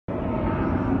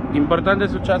Importante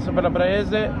successo per la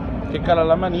Praese, che cala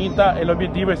la manita e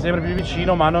l'obiettivo è sempre più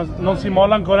vicino, ma non si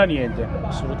molla ancora niente.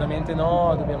 Assolutamente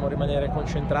no, dobbiamo rimanere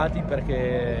concentrati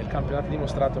perché il campionato ha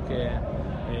dimostrato che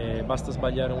basta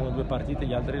sbagliare 1 o 2 partite,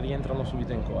 gli altri rientrano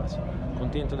subito in corsa.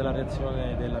 Contento della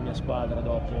reazione della mia squadra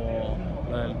dopo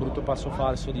il brutto passo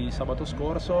falso di sabato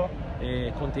scorso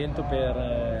e contento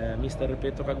per mister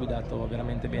Repetto che ha guidato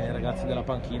veramente bene i ragazzi della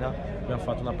panchina. Abbiamo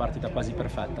fatto una partita quasi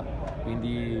perfetta,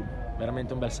 quindi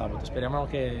veramente un bel sabato. Speriamo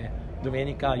che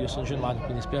domenica, io sono genuano,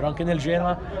 quindi spero anche nel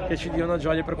Genoa che ci diano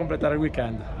gioia per completare il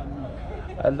weekend.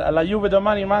 Alla Juve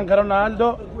domani manca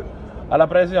Ronaldo, alla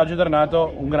Praese oggi è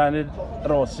tornato un grande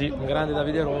Rossi. Un grande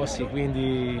Davide Rossi,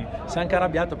 quindi si è anche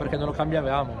arrabbiato perché non lo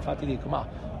cambiavamo. Infatti dico, ma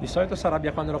di solito si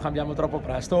arrabbia quando lo cambiamo troppo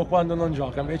presto o quando non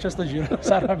gioca, invece sto giro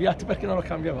si è arrabbiato perché non lo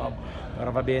cambiavamo.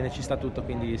 Però va bene, ci sta tutto,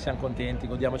 quindi siamo contenti,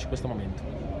 godiamoci questo momento.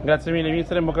 Grazie mille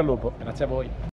mister, in bocca al lupo. Grazie a voi.